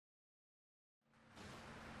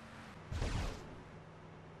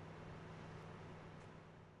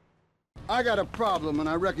I got a problem and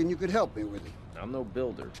I reckon you could help me with it. I'm no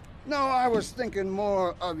builder. No, I was thinking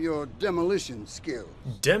more of your demolition skills.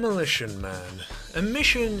 Demolition Man, a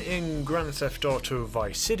mission in Grand Theft Auto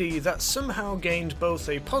Vice City that somehow gained both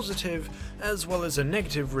a positive as well as a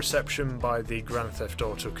negative reception by the Grand Theft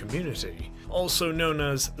Auto community. Also known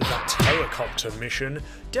as That Helicopter Mission,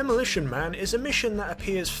 Demolition Man is a mission that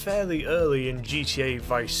appears fairly early in GTA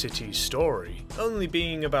Vice City's story. Only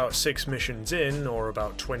being about 6 missions in, or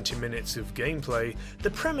about 20 minutes of gameplay,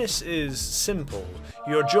 the premise is simple.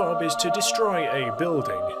 Your job is to destroy a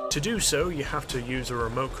building. To do so, you have to use a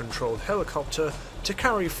remote-controlled helicopter to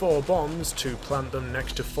carry 4 bombs to plant them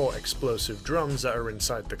next to 4 explosive drums that are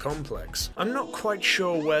inside the complex. I'm not quite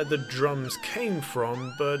sure where the drums came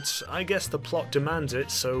from, but I guess the plot demands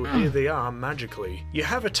it, so here they are magically. You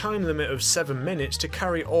have a time limit of 7 minutes to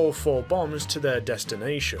carry all 4 bombs to their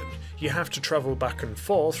destination. You have to travel back and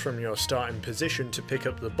forth from your starting position to pick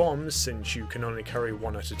up the bombs, since you can only carry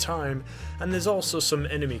 1 at a time, and there's also some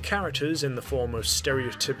enemy characters in the form of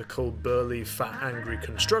stereotypical burly, fat, angry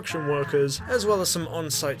construction workers, as well as some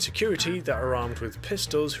on-site security that are armed with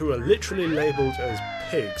pistols who are literally labelled as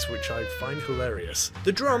pigs, which I find hilarious.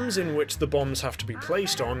 The drums in which the bombs have to be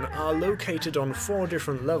placed on are located on 4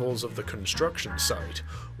 different levels of the construction site.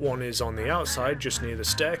 One is on the outside just near the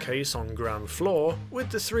staircase on ground floor, with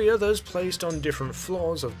the 3 others placed on different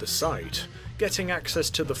floors of the site. Getting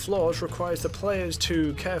access to the floors requires the players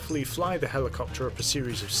to carefully fly the helicopter up a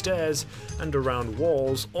series of stairs and around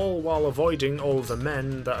walls, all while avoiding all of the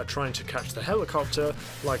men that are trying to catch the helicopter,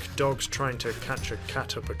 like dogs trying to catch a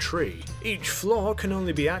cat up a tree. Each floor can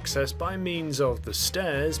only be accessed by means of the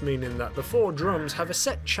stairs, meaning that the 4 drums have a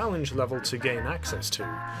set challenge level to gain access to,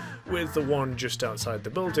 with the one just outside the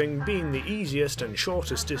building being the easiest and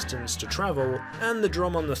shortest distance to travel, and the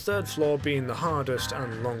drum on the 3rd floor being the hardest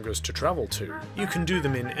and longest to travel to. You can do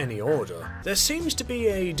them in any order. There seems to be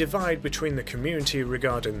a divide between the community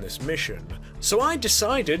regarding this mission, so I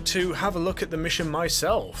decided to have a look at the mission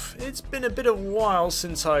myself. It's been a bit of a while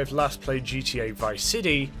since I've last played GTA Vice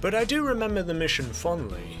City, but I do remember the mission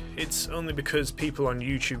fondly. It's only because people on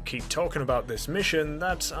YouTube keep talking about this mission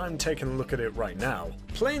that I'm taking a look at it right now.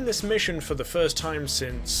 Playing this mission for the first time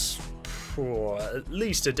since for at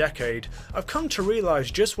least a decade, I've come to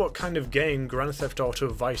realise just what kind of game Grand Theft Auto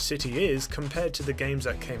Vice City is compared to the games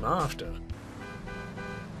that came after.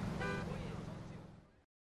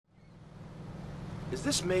 Is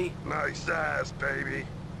this me? Nice ass, baby.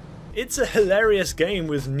 It's a hilarious game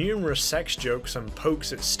with numerous sex jokes and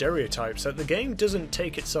pokes at stereotypes that the game doesn't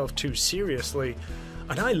take itself too seriously,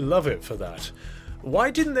 and I love it for that.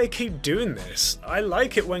 Why didn't they keep doing this? I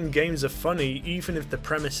like it when games are funny, even if the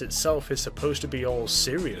premise itself is supposed to be all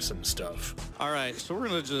serious and stuff. All right, so we're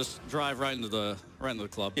gonna just drive right into the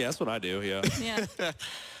club. Yeah, that's what I do. Yeah. Yeah.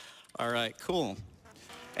 All right, cool.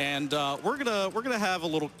 And we're gonna have a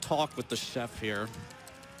little talk with the chef here.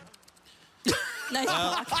 Nice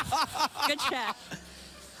talk. Good chat.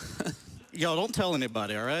 Yo, don't tell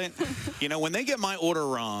anybody, all right? You know, when they get my order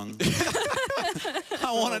wrong,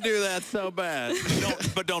 I want to do that so bad.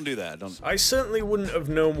 But don't do that. Don't. I certainly wouldn't have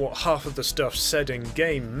known what half of the stuff said in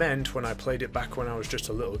game meant when I played it back when I was just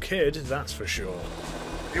a little kid, that's for sure.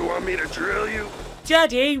 You want me to drill you?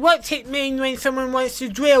 Daddy, what's it mean when someone wants to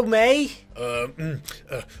drill me?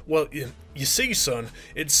 Well, you see, son,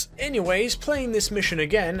 it's... Anyways, playing this mission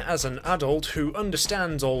again as an adult who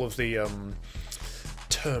understands all of the,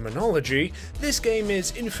 terminology, this game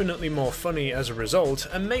is infinitely more funny as a result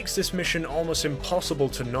and makes this mission almost impossible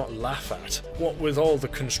to not laugh at. What with all the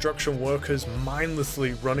construction workers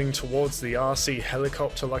mindlessly running towards the RC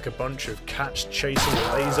helicopter like a bunch of cats chasing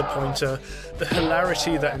a laser pointer, the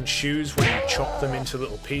hilarity that ensues when you chop them into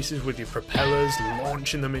little pieces with your propellers,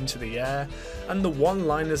 launching them into the air, and the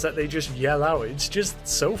one-liners that they just yell out, it's just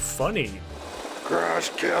so funny. Crush,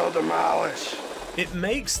 kill, demolish. It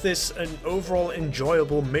makes this an overall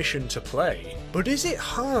enjoyable mission to play. But is it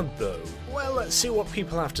hard though? Well, let's see what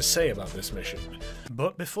people have to say about this mission.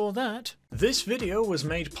 But before that, this video was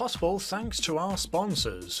made possible thanks to our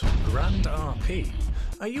sponsors, Grand RP.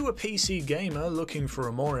 Are you a PC gamer looking for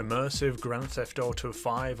a more immersive Grand Theft Auto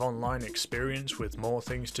 5 online experience with more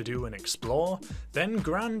things to do and explore? Then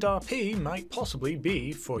Grand RP might possibly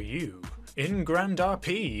be for you. In Grand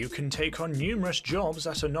RP, you can take on numerous jobs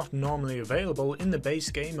that are not normally available in the base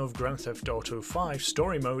game of Grand Theft Auto 5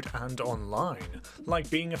 story mode and online, like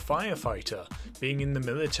being a firefighter, being in the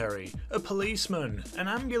military, a policeman, an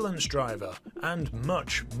ambulance driver, and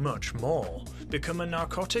much, much more. Become a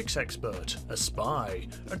narcotics expert, a spy,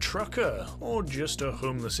 a trucker, or just a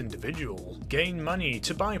homeless individual. Gain money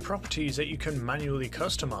to buy properties that you can manually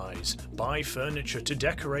customize, buy furniture to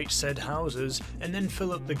decorate said houses, and then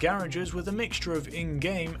fill up the garages with a mixture of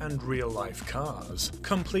in-game and real-life cars.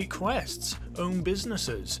 Complete quests, own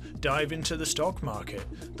businesses, dive into the stock market.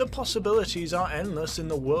 The possibilities are endless in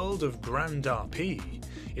the world of Grand RP.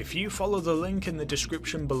 If you follow the link in the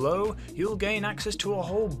description below, you'll gain access to a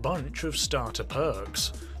whole bunch of starter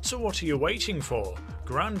perks. So what are you waiting for?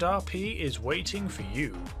 Grand RP is waiting for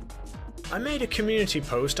you. I made a community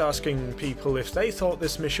post asking people if they thought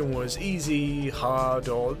this mission was easy, hard,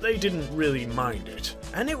 or they didn't really mind it.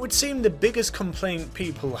 And it would seem the biggest complaint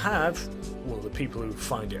people have, well, the people who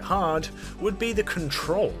find it hard, would be the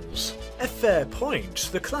controls. A fair point,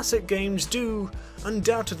 the classic games do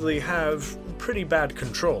undoubtedly have pretty bad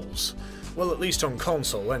controls. Well, at least on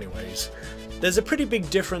console anyways. There's a pretty big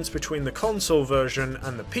difference between the console version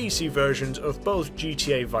and the PC versions of both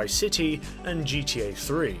GTA Vice City and GTA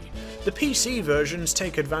 3. The PC versions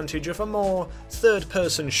take advantage of a more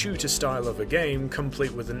third-person shooter style of a game,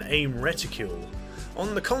 complete with an aim reticule.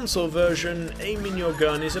 On the console version, aiming your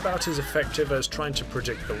gun is about as effective as trying to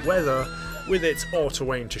predict the weather with its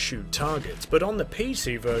auto-aim to shoot targets, but on the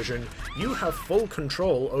PC version, you have full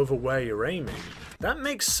control over where you're aiming. That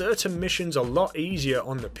makes certain missions a lot easier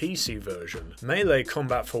on the PC version. Melee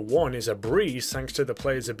combat for one is a breeze thanks to the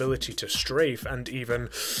player's ability to strafe and even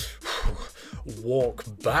walk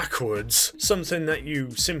backwards, something that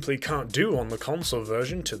you simply can't do on the console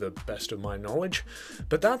version to the best of my knowledge.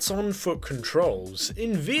 But that's on foot controls.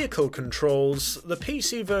 In vehicle controls, the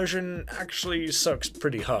PC version actually sucks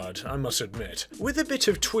pretty hard, I must admit. With a bit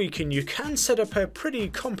of tweaking, you can set up a pretty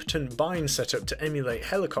competent bind setup to emulate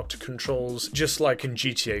helicopter controls, just like in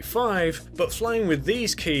GTA 5, but flying with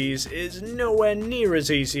these keys is nowhere near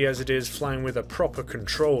as easy as it is flying with a proper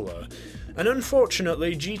controller. And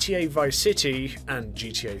unfortunately, GTA Vice City, and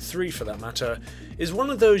GTA 3 for that matter, is one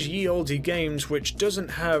of those ye olde games which doesn't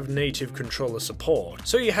have native controller support,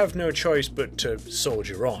 so you have no choice but to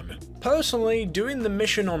soldier on. Personally, doing the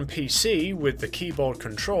mission on PC with the keyboard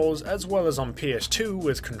controls as well as on PS2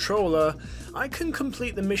 with controller, I can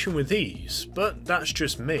complete the mission with ease, but that's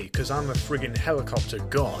just me, cause I'm a friggin' helicopter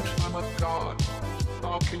god. I'm a god.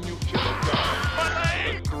 How can you kill a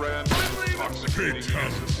god? The grand intoxicating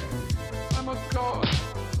Jesus. I'm a god.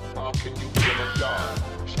 How can you kill a god?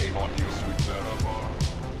 Shame on you, sweet Nevermore.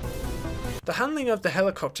 The handling of the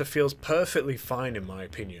helicopter feels perfectly fine in my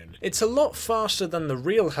opinion. It's a lot faster than the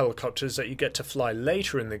real helicopters that you get to fly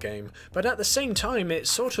later in the game, but at the same time it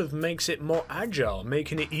sort of makes it more agile,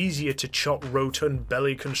 making it easier to chop rotund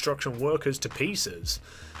belly construction workers to pieces.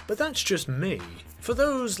 But that's just me. For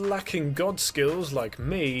those lacking god skills like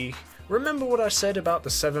me, remember what I said about the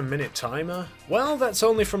 7-minute timer? Well, that's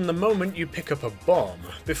only from the moment you pick up a bomb.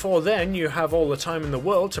 Before then, you have all the time in the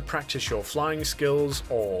world to practice your flying skills,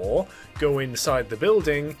 or go inside the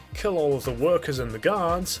building, kill all of the workers and the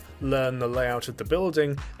guards, learn the layout of the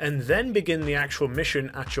building, and then begin the actual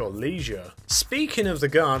mission at your leisure. Speaking of the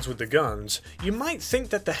guards with the guns, you might think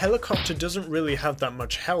that the helicopter doesn't really have that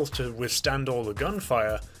much health to withstand all the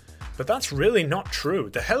gunfire, but that's really not true.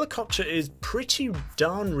 The helicopter is pretty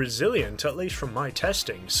darn resilient, at least from my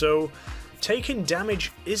testing, so taking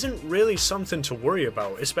damage isn't really something to worry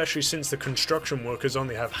about, especially since the construction workers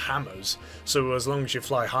only have hammers, so as long as you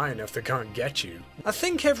fly high enough they can't get you. I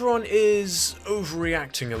think everyone is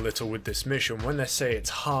overreacting a little with this mission when they say it's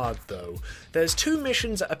hard though. There's two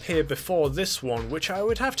missions that appear before this one which I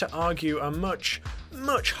would have to argue are much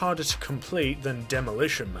harder to complete than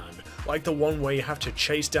Demolition Man. Like the one where you have to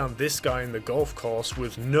chase down this guy in the golf course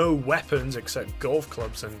with no weapons except golf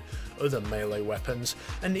clubs and other melee weapons,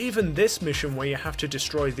 and even this mission where you have to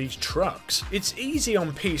destroy these trucks. It's easy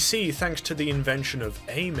on PC thanks to the invention of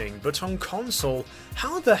aiming, but on console,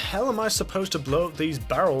 how the hell am I supposed to blow up these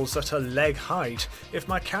barrels that are leg height if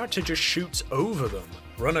my character just shoots over them?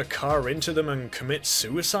 Run a car into them and commit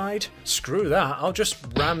suicide? Screw that, I'll just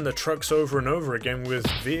ram the trucks over and over again with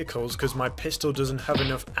vehicles because my pistol doesn't have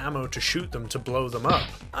enough ammo to shoot them to blow them up.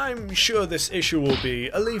 I'm sure this issue will be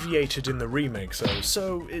alleviated in the remake though,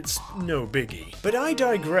 so it's no biggie. But I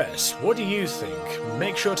digress, what do you think?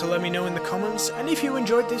 Make sure to let me know in the comments, and if you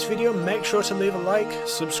enjoyed this video, make sure to leave a like,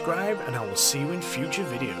 subscribe, and I will see you in future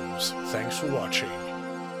videos. Thanks for watching.